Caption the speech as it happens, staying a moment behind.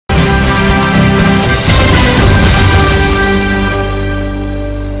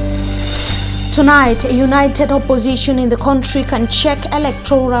Tonight, a united opposition in the country can check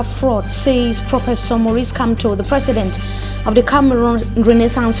electoral fraud, says Professor Maurice Kamto, the president of the Cameroon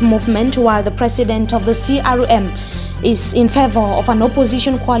Renaissance Movement, while the president of the CRM is in favor of an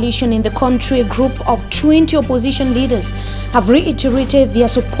opposition coalition in the country. A group of 20 opposition leaders have reiterated their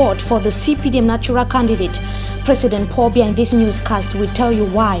support for the CPDM natural candidate. President Paul Biya in this newscast will tell you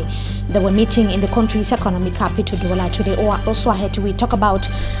why they were meeting in the country's economic capital, WALLA, today. Also ahead, we talk about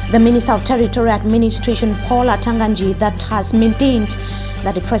the Minister of Territorial Administration, Paul Atanganji, that has maintained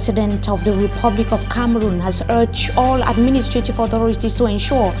that the President of the Republic of Cameroon has urged all administrative authorities to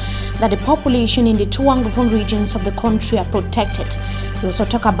ensure that the population in the two Anglophone regions of the country are protected. We also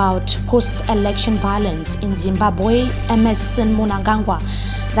talk about post-election violence in Zimbabwe. Emerson Mnangagwa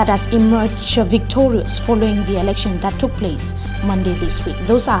that has emerged victorious following the election that took place Monday this week.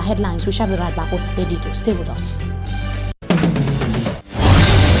 Those are headlines. We shall be right back with the details. Stay with us.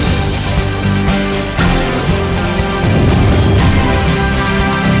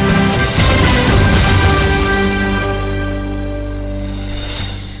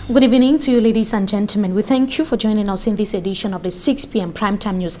 Good evening to you, ladies and gentlemen. We thank you for joining us in this edition of the 6 p.m.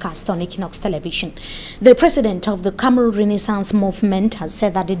 primetime newscast on Equinox Television. The president of the Cameroon Renaissance Movement has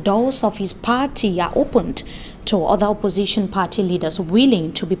said that the doors of his party are opened to other opposition party leaders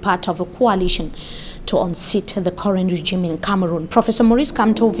willing to be part of a coalition to unseat the current regime in Cameroon. Professor Maurice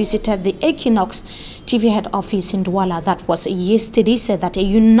Kamto visited the Equinox TV head office in Douala. That was yesterday. Said that a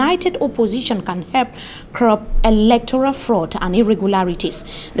united opposition can help curb electoral fraud and irregularities.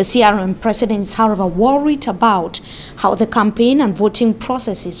 The CRM president is, however, worried about how the campaign and voting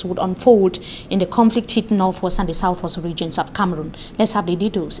processes would unfold in the conflict-hit northwest and the southwest regions of Cameroon. Let's have the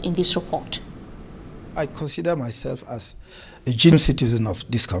details in this report. I consider myself as a genuine citizen of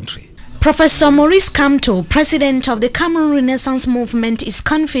this country. Professor Maurice Kamto, president of the Cameroon Renaissance Movement, is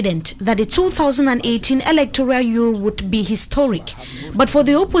confident that the 2018 electoral year would be historic. But for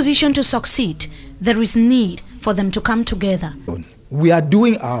the opposition to succeed, there is need for them to come together. We are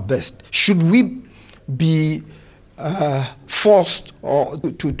doing our best. Should we be forced or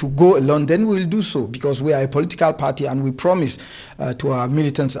to go alone, then we'll do so, because we are a political party and we promise to our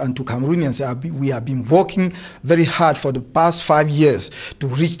militants and to Cameroonians, we have been working very hard for the past 5 years to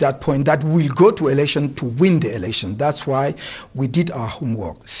reach that point that we'll go to election to win the election. That's why we did our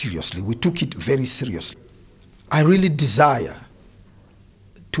homework seriously. We took it very seriously. I really desire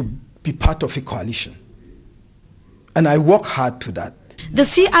to be part of a coalition, and I work hard to that. The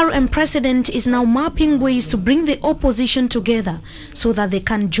CRM president is now mapping ways to bring the opposition together so that they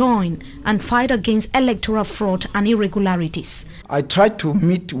can join and fight against electoral fraud and irregularities. I tried to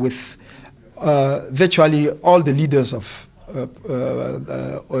meet with virtually all the leaders of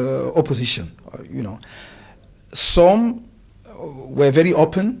opposition. Some were very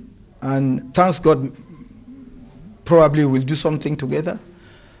open, and thanks God, probably will do something together.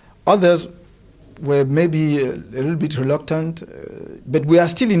 Others were maybe a little bit reluctant, but we are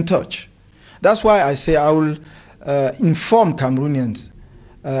still in touch. That's why I say I will inform Cameroonians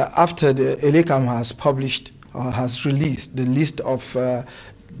after the ELECAM has published or has released the list of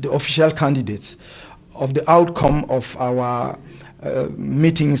the official candidates, of the outcome of our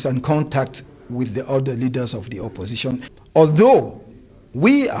meetings and contact with the other leaders of the opposition. Although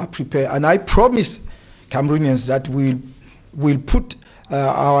we are prepared, and I promise Cameroonians that we will put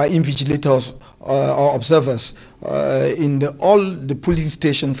our invigilators or observers in all the polling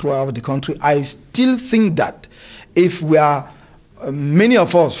stations throughout the country. I still think that if we are many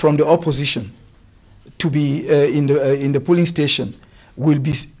of us from the opposition to be in the polling station, will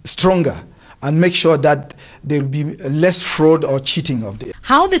be stronger and make sure that there will be less fraud or cheating of the.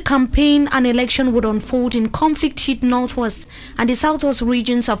 How the campaign and election would unfold in conflict-hit northwest and the southwest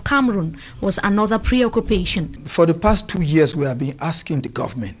regions of Cameroon was another preoccupation. For the past 2 years, we have been asking the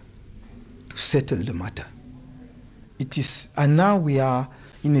government to settle the matter. And now we are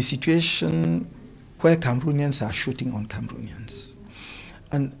in a situation where Cameroonians are shooting on Cameroonians.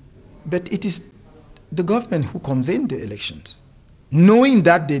 But it is the government who convened the elections, knowing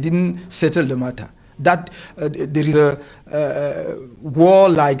that they didn't settle the matter, that there is a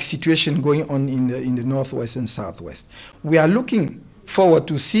war-like situation going on in the northwest and southwest. We are looking forward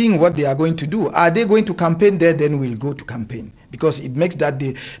to seeing what they are going to do. Are they going to campaign there? Then we'll go to campaign, because it makes that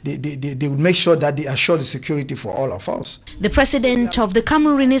they will make sure that they assure the security for all of us. The president of the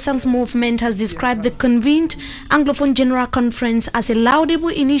Cameroon Renaissance Movement has described the convened Anglophone General Conference as a laudable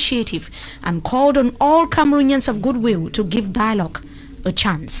initiative and called on all Cameroonians of goodwill to give dialogue a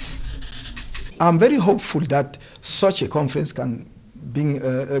chance. I'm very hopeful that such a conference can bring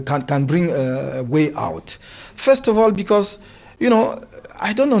a way out. First of all, because you know,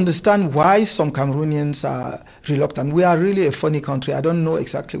 I don't understand why some Cameroonians are reluctant. We are really a funny country. I don't know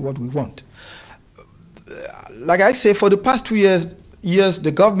exactly what we want. Like I say, for the past 2 years,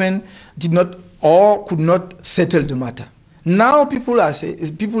 the government did not or could not settle the matter. Now people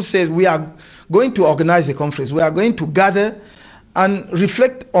say we are going to organize a conference. We are going to gather and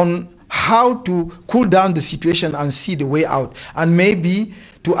reflect on how to cool down the situation and see the way out, and maybe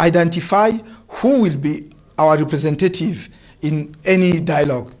to identify who will be our representative in any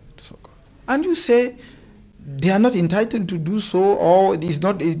dialogue. And you say they are not entitled to do so, or it is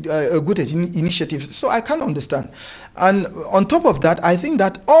not a good initiative. So I can't understand. And on top of that, I think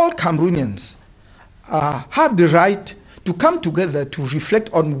that all Cameroonians have the right to come together to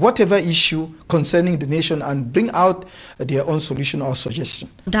reflect on whatever issue concerning the nation and bring out their own solution or suggestion.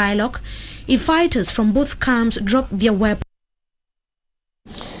 Dialogue, if fighters from both camps drop their weapons.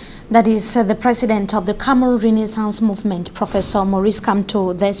 That is the president of the Cameroon Renaissance Movement, Professor Maurice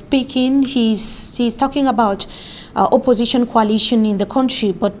Kamto. They're speaking. He's talking about opposition coalition in the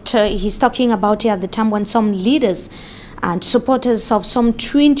country, but he's talking about it at the time when some leaders and supporters of some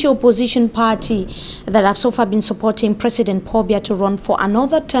 20 opposition party that have so far been supporting President Paul Biya to run for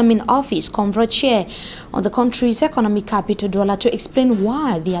another term in office converge here on the country's economic capital, Douala, to explain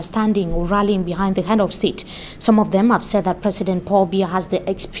why they are standing or rallying behind the head of state. Some of them have said that President Paul Biya has the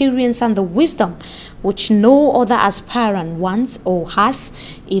experience and the wisdom which no other aspirant wants or has.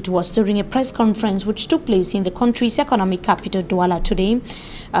 It was during a press conference which took place in the country's economic capital, Douala, today.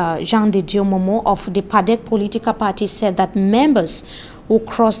 Jean de Dieu Momo of the PADEC political party said that members who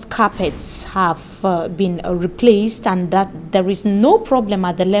crossed carpets have been replaced and that there is no problem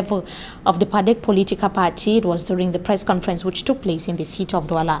at the level of the PADEC political party. It was during the press conference which took place in the city of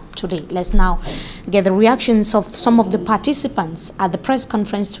Douala today. Let's now get the reactions of some of the participants at the press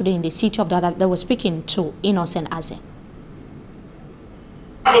conference today in the city of Douala. They were speaking to Innocent Aze.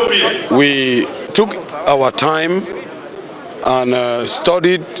 We took our time and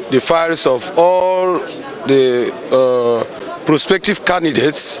studied the files of all the prospective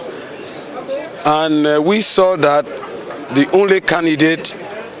candidates, and we saw that the only candidate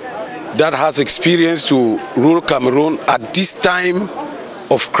that has experience to rule Cameroon at this time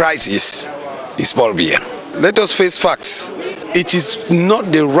of crisis is Paul Biya. Let us face facts. It is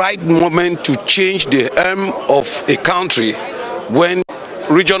not the right moment to change the aim of a country when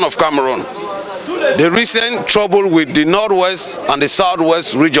region of Cameroon, the recent trouble with the northwest and the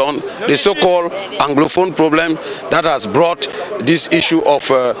southwest region, the so-called Anglophone problem that has brought this issue of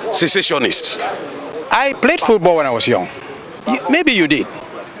secessionists. I played football when I was young. Maybe you did.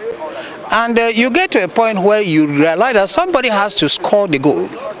 And you get to a point where you realize that somebody has to score the goal.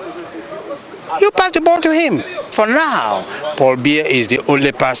 You pass the ball to him. For now, Paul Biya is the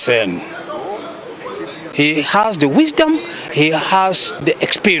only person. He has the wisdom, he has the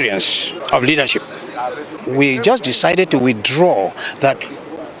experience of leadership. We just decided to withdraw that.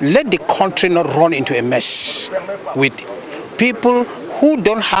 Let the country not run into a mess with people who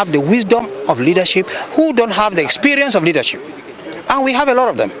don't have the wisdom of leadership, who don't have the experience of leadership. And we have a lot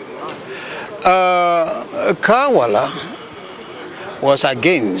of them. KAH was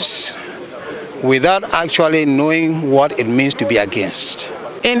against without actually knowing what it means to be against.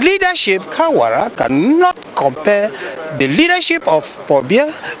 In leadership, KAH cannot compare the leadership of Paul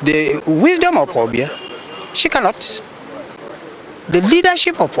Biya, the wisdom of Paul Biya. She cannot. The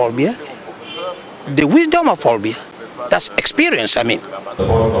leadership of Paul Biya, the wisdom of Paul Biya, that's experience, I mean.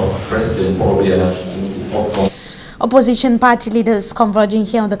 President Paul Biya. Opposition party leaders converging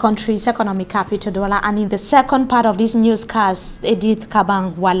here on the country's economic capital, Douala. And in the second part of this newscast, EDITH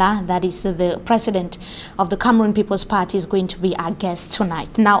WALLA, that is the president of the Cameroon People's Party, is going to be our guest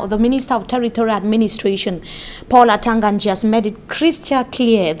tonight. Now, the Minister of Territorial Administration, Paul Atanganji, has made it crystal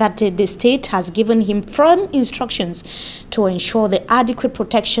clear that the state has given him firm instructions to ensure the adequate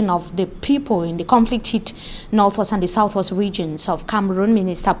protection of the people in the conflict-hit northwest and the southwest regions of Cameroon.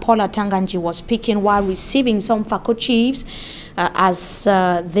 Minister Paul Atanganji was speaking while receiving some faculty chiefs as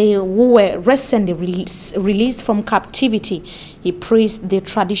they were recently released from captivity. He praised the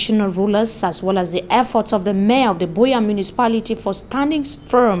traditional rulers as well as the efforts of the mayor of the Boya municipality for standing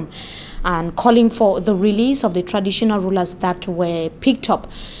firm and calling for the release of the traditional rulers that were picked up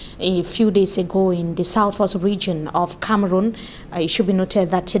a few days ago in the southwest region of Cameroon. It should be noted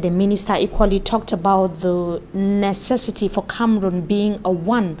that the minister equally talked about the necessity for Cameroon being a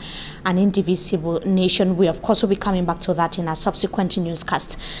one and indivisible nation. We of course will be coming back to that in our subsequent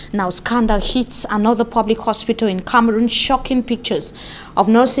newscast. Now, scandal hits another public hospital in Cameroon. Shocking pictures of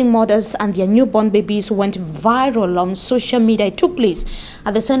nursing mothers and their newborn babies went viral on social media. It took place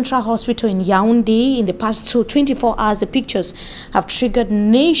at the Central Hospital in Yaoundé. In the past 24 hours, the pictures have triggered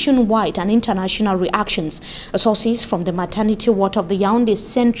nationwide and international reactions. Sources from the maternity ward of the Yaoundé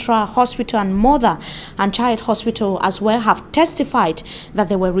Central Hospital and Mother and Child Hospital as well have testified that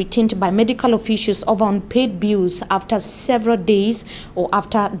they were retained by medical officials over unpaid bills after several days or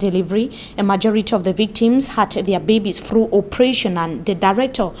after delivery. A majority of the victims had their babies through operation, and the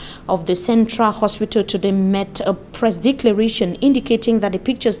director of the Central Hospital today made a press declaration indicating that the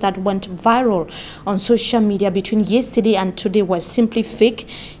pictures that went viral on social media between yesterday and today were simply fake.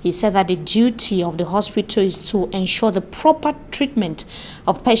 He said that the duty of the hospital is to ensure the proper treatment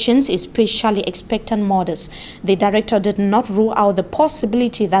of patients, especially expectant mothers. The director did not rule out the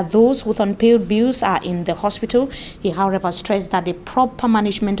possibility that those with unpaid bills are in the hospital. He, however, stressed that the proper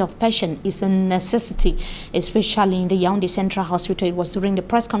management of patients is a necessity, especially in the Yaoundé Central Hospital. It was during the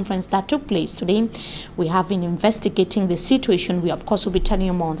press conference that took place today. We have been investigating the situation. We, of course, will be telling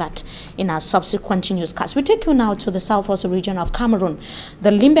you more on that in our subsequent newscast. We take you now to the southwest region of Cameroon.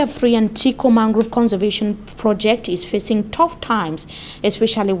 The Limbe Free and Tico Mangrove Conservation Project is facing tough times,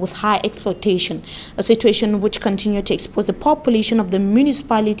 especially with high exploitation, a situation which continues to expose the population of the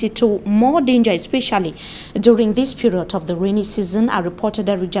municipality to more danger, especially during this period of the rainy season. Our reporter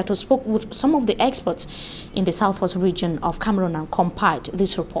Derijato spoke with some of the experts in the southwest region of Cameroon and compiled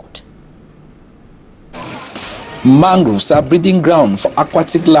this report. Mangroves are breeding ground for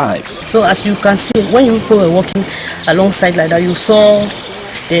aquatic life. So as you can see, when you were walking alongside like that, you saw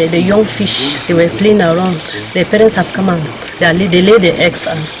the young fish. They were playing around. Their parents have come out. They lay the eggs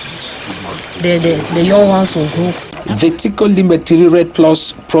and the young ones will grow. The Tico Limbe Red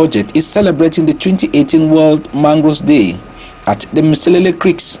Plus project is celebrating the 2018 World Mangroves Day at the Miselele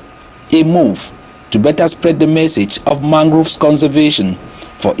Creeks, a move to better spread the message of mangroves conservation,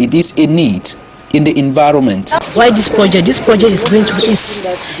 for it is a need in the environment. Why this project? This project is going to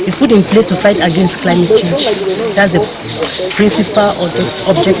is put in place to fight against climate change. That's the principal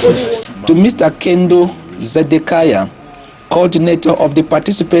objective. To Mr. Kendo Zedekaya, coordinator of the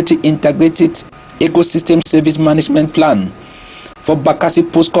Participating Integrated Ecosystem Service Management Plan for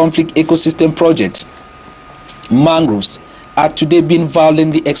Bakassi Post-Conflict Ecosystem Project, mangroves are today being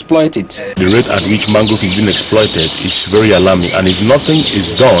violently exploited. The rate at which mangrove is being exploited is very alarming, and if nothing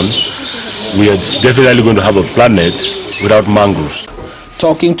is done, we are definitely going to have a planet without mangroves.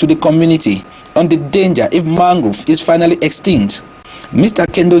 Talking to the community on the danger if mangrove is finally extinct, Mr.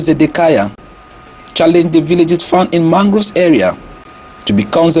 Kendo Zedekaya challenged the villages found in mangroves area to be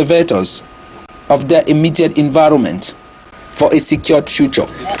conservators of their immediate environment for a secured future.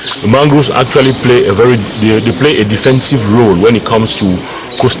 The mangroves actually play a defensive role when it comes to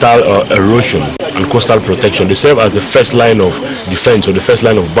coastal erosion and coastal protection. They serve as the first line of defense, or the first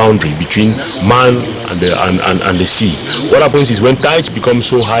line of boundary between man and the sea. What happens is when tides become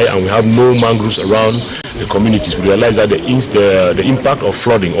so high and we have no mangroves around the communities, we realize that the impact of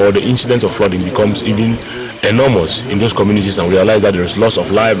flooding or the incidence of flooding becomes even enormous in those communities, and we realize that there is loss of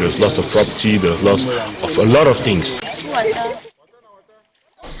life, there is loss of property, there is loss of a lot of things.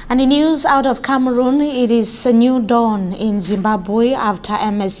 And the news out of Cameroon, it is a new dawn in Zimbabwe after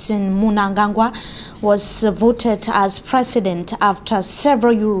Emerson Mnangagwa was voted as president after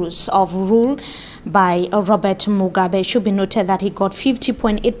several years of rule by Robert Mugabe. It should be noted that he got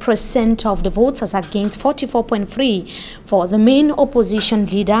 50.8% of the votes as against 44.3% for the main opposition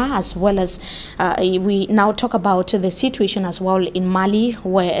leader, as well as we now talk about the situation as well in Mali,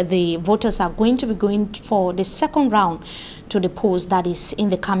 where the voters are going to be going for the second round to the polls, that is in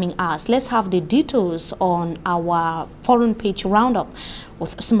the coming hours. Let's have the details on our foreign page roundup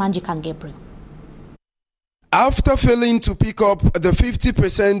with Simanji Kangebre. After failing to pick up the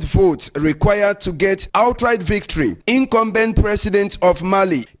 50% votes required to get outright victory, incumbent president of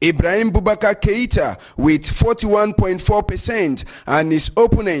Mali, Ibrahim Boubacar Keïta, with 41.4% and his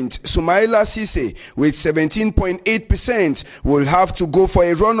opponent, Soumaïla Cissé, with 17.8%, will have to go for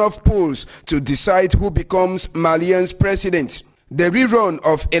a runoff polls to decide who becomes Malian's president. The rerun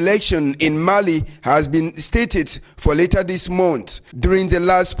of election in Mali has been stated for later this month. During the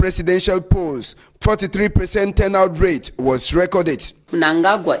last presidential polls, 43% turnout rate was recorded.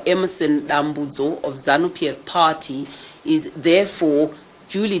 Mnangagwa Emerson Dambudzo of ZANU-PF party is therefore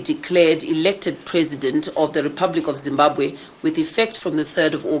duly declared elected President of the Republic of Zimbabwe with effect from the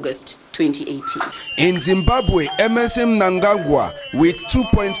 3rd of August 2018. In Zimbabwe, Emmerson Mnangagwa, with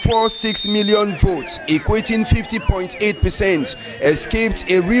 2.46 million votes, equating 50.8%, escaped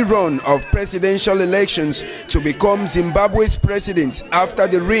a rerun of presidential elections to become Zimbabwe's president after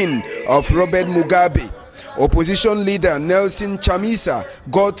the reign of Robert Mugabe. Opposition leader Nelson Chamisa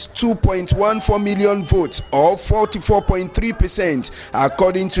got 2.14 million votes, or 44.3%,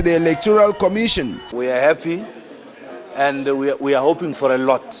 according to the Electoral Commission. We are happy and we are hoping for a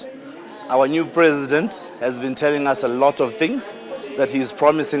lot. Our new president has been telling us a lot of things that he is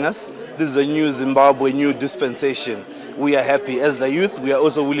promising us. This is a new Zimbabwe, new dispensation. We are happy. As the youth, we are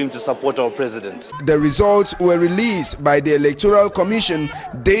also willing to support our president. The results were released by the Electoral Commission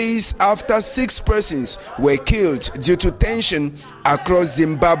days after 6 persons were killed due to tension across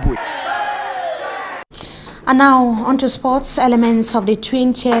Zimbabwe. And now on to sports. Elements of the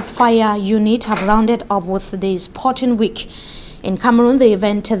 20th Fire Unit have rounded up with the Sporting Week in Cameroon. The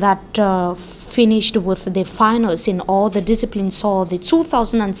event that finished with the finals in all the disciplines saw the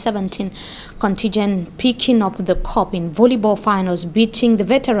 2017 contingent picking up the cup in volleyball finals, beating the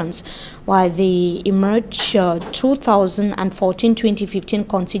veterans, while the emerged 2014-2015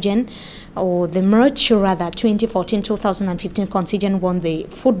 contingent, or the merged rather 2014-2015 contingent, won the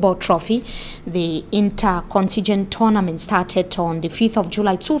football trophy. The inter-contingent tournament started on the 5th of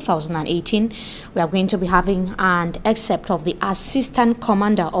July 2018. We are going to be having an excerpt of the assistant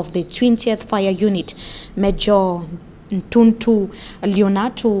commander of the 20th Fire Unit, Major Ntuntu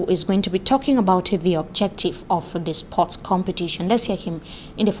Leonardo, is going to be talking about the objective of the sports competition. Let's hear him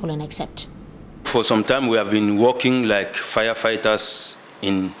in the following excerpt. For some time we have been working like firefighters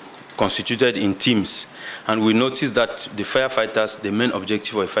constituted in teams, and we noticed that the firefighters, the main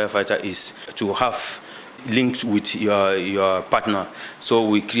objective of a firefighter is to have linked with your partner. So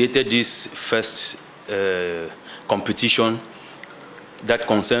we created this first competition that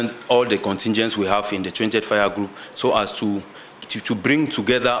concerned all the contingents we have in the 20th Fire Group, so as to bring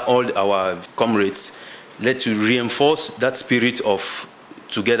together all our comrades, to reinforce that spirit of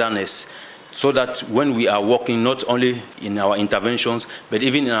togetherness, so that when we are working, not only in our interventions, but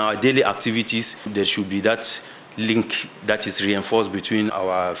even in our daily activities, there should be that link that is reinforced between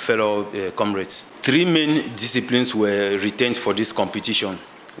our fellow comrades. 3 main disciplines were retained for this competition.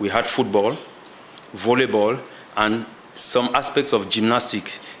 We had football, volleyball, and some aspects of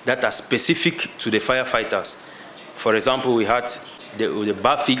gymnastics that are specific to the firefighters. For example, we had the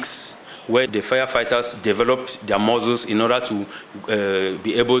bar fix, where the firefighters developed their muscles in order to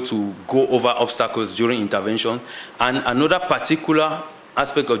be able to go over obstacles during intervention. And another particular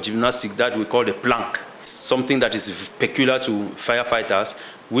aspect of gymnastics that we call the plank, something that is peculiar to firefighters,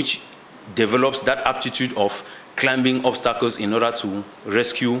 which develops that aptitude of climbing obstacles in order to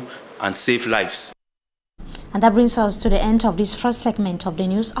rescue and save lives. And that brings us to the end of this first segment of the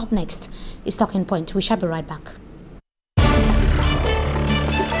news. Up next is Talking Point. We shall be right back.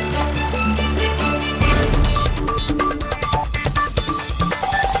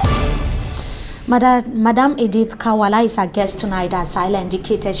 Madam EDITH Kawala is our guest tonight. As Ayla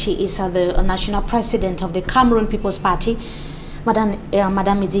indicated, she is the national president of the Cameroon People's Party. Madam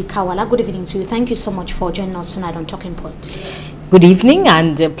EDITH Kawala, good evening to you. Thank you so much for joining us tonight on Talking Point. Good evening,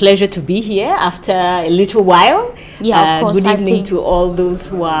 and a pleasure to be here after a little while. Yeah, of course. Good evening to all those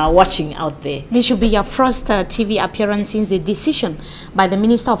who are watching out there. This should be your first TV appearance since the decision by the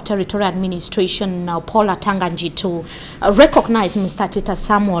Minister of Territorial Administration, Paul Atanganji, to recognize Mr. Tita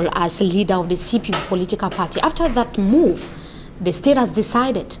Samuel as leader of the CPP political party. After that move, the state has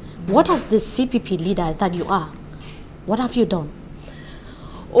decided. What has the CPP leader that you are? What have you done?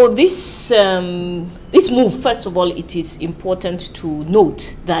 Oh, this move, first of all, it is important to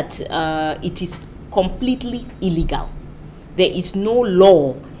note that it is completely illegal. There is no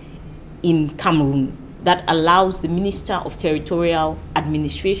law in Cameroon that allows the Minister of Territorial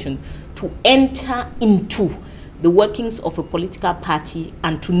Administration to enter into the workings of a political party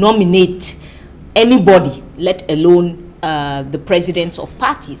and to nominate anybody, let alone the presidents of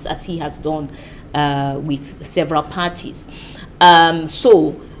parties, as he has done with several parties. Number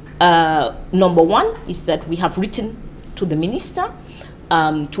one is that we have written to the minister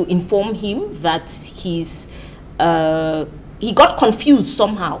to inform him that he got confused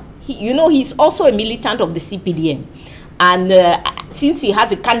somehow. He's also a militant of the CPDM, and since he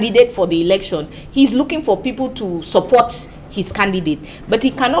has a candidate for the election, he's looking for people to support his candidate, but he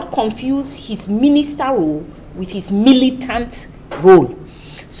cannot confuse his minister role with his militant role.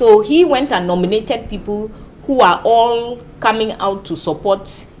 So he went and nominated people who are all coming out to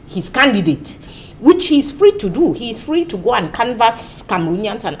support his candidate. which he is free to do. He is free to go and canvass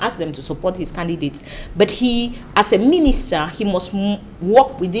Cameroonians and ask them to support his candidates. But he, as a minister, he must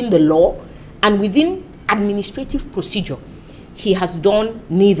work within the law and within administrative procedure. He has done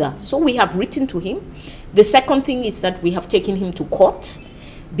neither. So we have written to him. The second thing is that we have taken him to court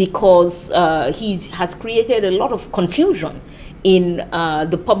because he has created a lot of confusion in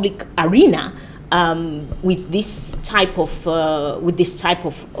the public arena with this type of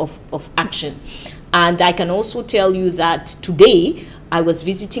action. And I can also tell you that today I was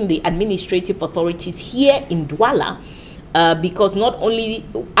visiting the administrative authorities here in WALLA because not only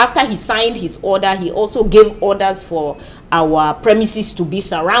after he signed his order, he also gave orders for our premises to be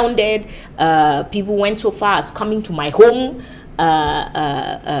surrounded. People went so far as coming to my home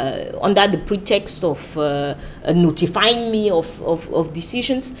under the pretext of notifying me of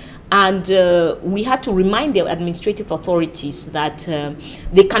decisions. And we had to remind the administrative authorities that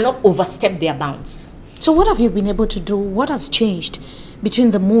they cannot overstep their bounds. So what have you been able to do? What has changed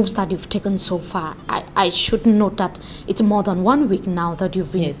between the moves that you've taken so far? I should note that it's more than 1 week now that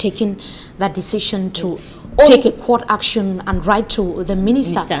you've been taking that decision to take a court action and write to the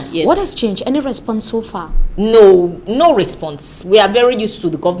minister. Yes. What has changed? Any response so far? No response. We are very used to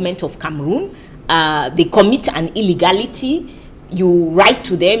the government of Cameroon. They commit an illegality. You write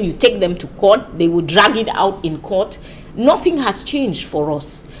to them, you take them to court, they will drag it out in court. Nothing has changed for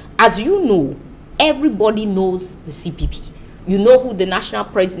us. As you know, everybody knows the CPP. You know who the national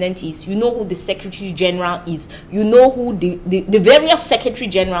president is, you know who the secretary general is, you know who the various secretary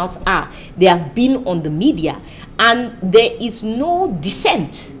generals are. They have been on the media, and there is no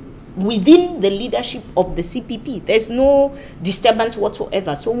dissent within the leadership of the CPP. There's no disturbance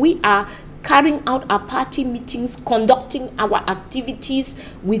whatsoever. So we are carrying out our party meetings, conducting our activities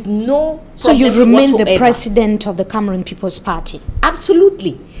with no problems. So you remain whatsoever. The president of the Cameroon People's Party?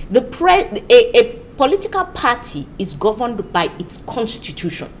 Absolutely. A political party is governed by its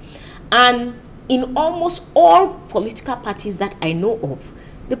constitution. And in almost all political parties that I know of,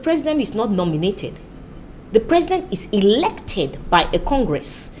 the president is not nominated. The president is elected by a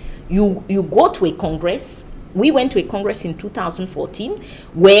congress. You go to a congress. We went to a congress in 2014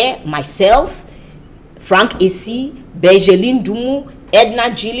 where myself, Frank Essi, Benjeline Dumu, Edna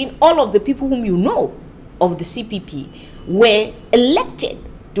Jilin, all of the people whom you know of the CPP were elected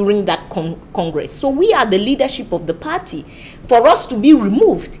during that congress. So we are the leadership of the party. For us to be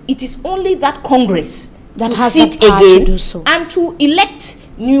removed, it is only that congress that has sit again and to elect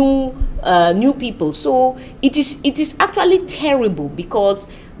new people. So it is actually terrible because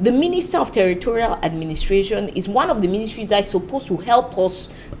the Minister of Territorial Administration is one of the ministries that is supposed to help us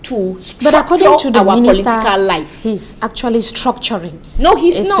to structure our political life. He's actually structuring. No,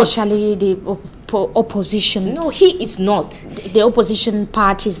 he's not. Especially the opposition. No, he is not. The opposition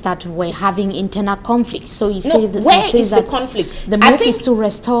parties that were having internal conflicts. So he says the conflict? The move is to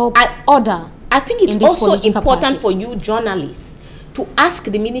restore order. I think it's also important for you journalists to ask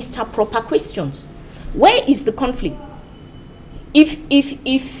the minister proper questions. Where is the conflict? If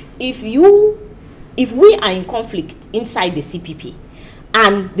we are in conflict inside the CPP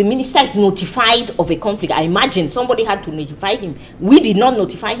and the minister is notified of a conflict, I imagine somebody had to notify him. We did not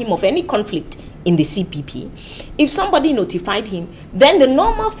notify him of any conflict in the CPP. If somebody notified him, then the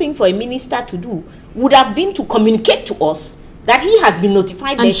normal thing for a minister to do would have been to communicate to us that he has been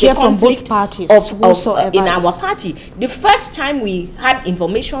notified and share from both parties in our party. The first time we had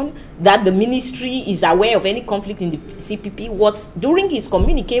information that the ministry is aware of any conflict in the CPP was during his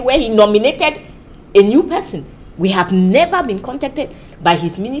communique where he nominated a new person. We have never been contacted by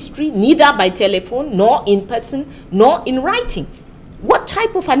his ministry, neither by telephone, nor in person, nor in writing. What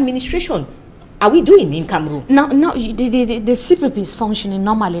type of administration are we doing in Cameroon? No, the CPP is functioning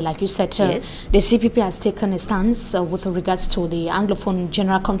normally, like you said. Yes. The CPP has taken a stance with regards to the Anglophone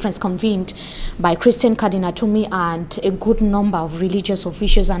General Conference convened by Christian Cardinal Tumi and a good number of religious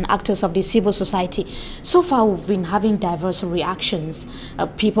officials and actors of the civil society. So far, we've been having diverse reactions,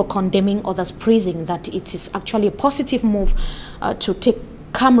 people condemning, others praising that it is actually a positive move to take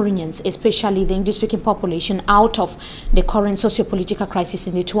Cameroonians, especially the English-speaking population, out of the current socio-political crisis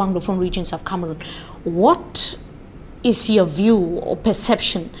in the two Anglophone regions of Cameroon. What is your view or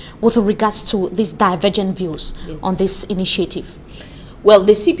perception with regards to these divergent views on this initiative? Well,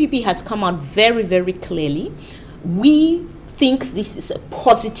 the CPP has come out very, very clearly. We think this is a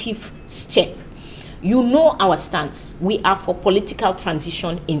positive step. You know our stance. We are for political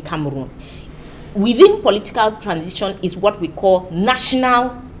transition in Cameroon. Within political transition is what we call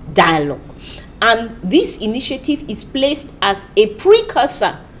national dialogue. And this initiative is placed as a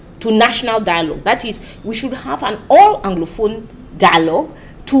precursor to national dialogue. That is, we should have an all-Anglophone dialogue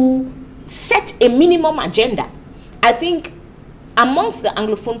to set a minimum agenda. I think amongst the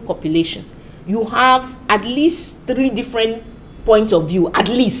Anglophone population, you have at least 3 different points of view, at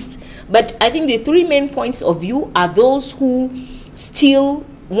least. But I think the 3 main points of view are those who still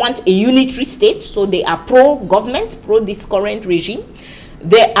want a unitary state, so they are pro-government, pro this current regime.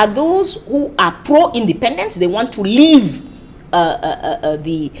 There are those who are pro-independence, they want to leave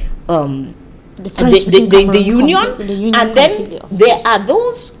the union, and then there are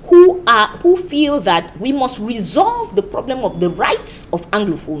those who feel that we must resolve the problem of the rights of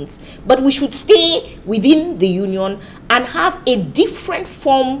Anglophones, but we should stay within the union and have a different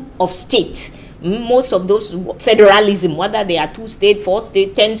form of state. Most of those federalism, whether they are 2 state, 4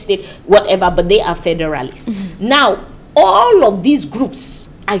 state, 10 state, whatever, but they are federalists. Now, all of these groups,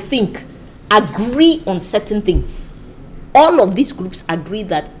 I think, agree on certain things. All of these groups agree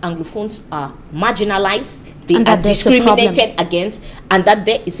that Anglophones are marginalized, they are discriminated against, and that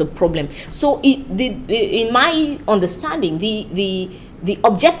there is a problem. So in my understanding, the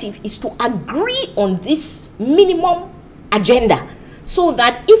objective is to agree on this minimum agenda, so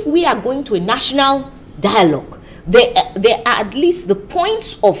that if we are going to a national dialogue, there are at least the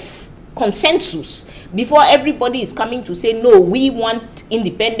points of consensus before everybody is coming to say, no, we want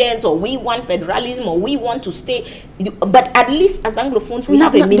independence, or we want federalism, or we want to stay. But at least as Anglophones, we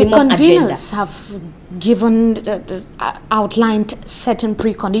have a minimum agenda. The conveners have given, outlined certain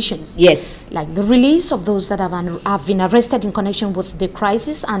preconditions. Yes. Like the release of those that have been arrested in connection with the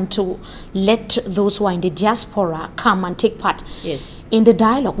crisis, and to let those who are in the diaspora come and take part in the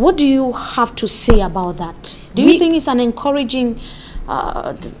dialogue. What do you have to say about that? Do you think it's an encouraging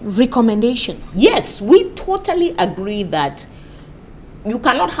recommendation? Yes, we totally agree that you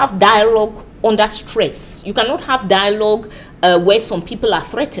cannot have dialogue under stress. You cannot have dialogue where some people are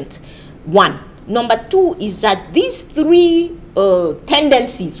threatened. 1. Number 2 is that these 3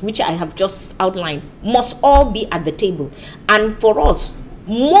 tendencies, which I have just outlined, must all be at the table. And for us,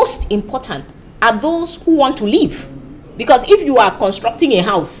 most important are those who want to leave. Because if you are constructing a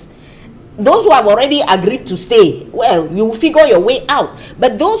house, those who have already agreed to stay, well, you will figure your way out.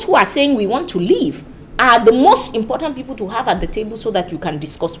 But those who are saying we want to leave are the most important people to have at the table, so that you can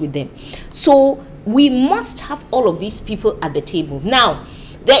discuss with them. So we must have all of these people at the table. Now,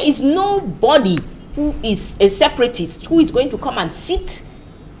 there is nobody who is a separatist who is going to come and sit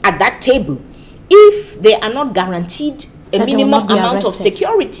at that table if they are not guaranteed a minimum amount of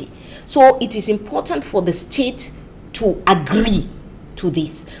security. So it is important for the state to agree to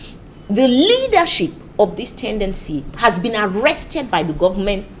this. The leadership of this tendency has been arrested by the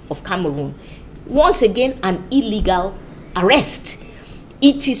government of Cameroon. Once again, an illegal arrest.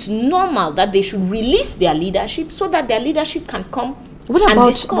 It is normal that they should release their leadership, so that their leadership can come and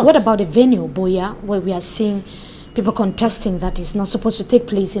discuss. What about the venue, Boya, where we are seeing people contesting that is not supposed to take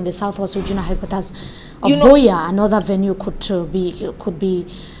place in the Southwest Regional Headquarters of Boya? Another venue could be.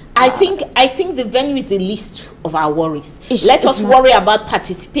 I think the venue is the least of our worries. Let us worry about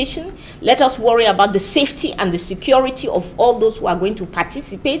participation. Let us worry about the safety and the security of all those who are going to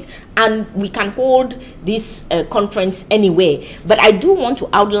participate, and we can hold this conference anywhere. But I do want to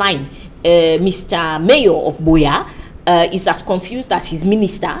outline Mr. Mayor of Boya is as confused as his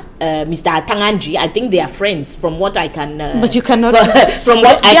minister, Mr. Tanganji. I think they are friends, from what I can. But you cannot. From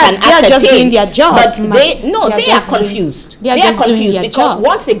what I can ascertain. They are just doing their job. But they are confused. They are confused because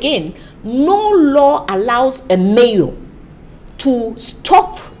once again, no law allows a mayor to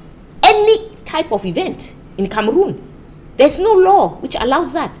stop any type of event in Cameroon. There's no law which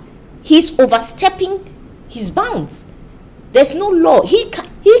allows that. He's overstepping his bounds. There's no law. He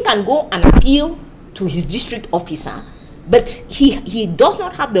can go and appeal to his district officer, but he does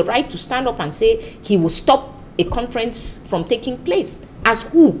not have the right to stand up and say he will stop a conference from taking place. As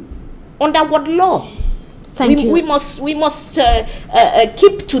who? Under what law? We must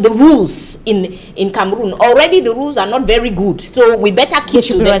keep to the rules in Cameroon. Already the rules are not very good, so we better keep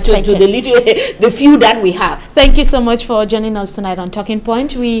to the few that we have. Thank you so much for joining us tonight on Talking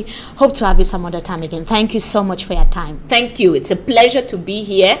Point. We hope to have you some other time again. Thank you so much for your time. Thank you. It's a pleasure to be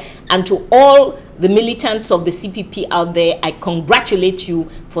here, and to all the militants of the CPP out there, I congratulate you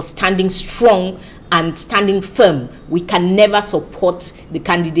for standing strong and standing firm. We can never support the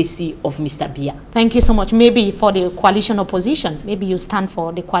candidacy of Mr. Biya. Thank you so much. Maybe for the coalition opposition, maybe you stand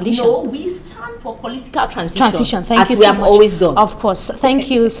for the coalition. No, we stand for political transition. Thank you so much. As we have always done. Of course.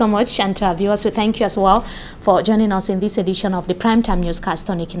 Thank you so much. And to our viewers, we thank you as well for joining us in this edition of the Primetime Newscast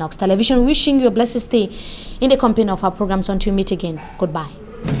on Equinox Television. Wishing you a blessed day in the company of our programs until we meet again. Goodbye.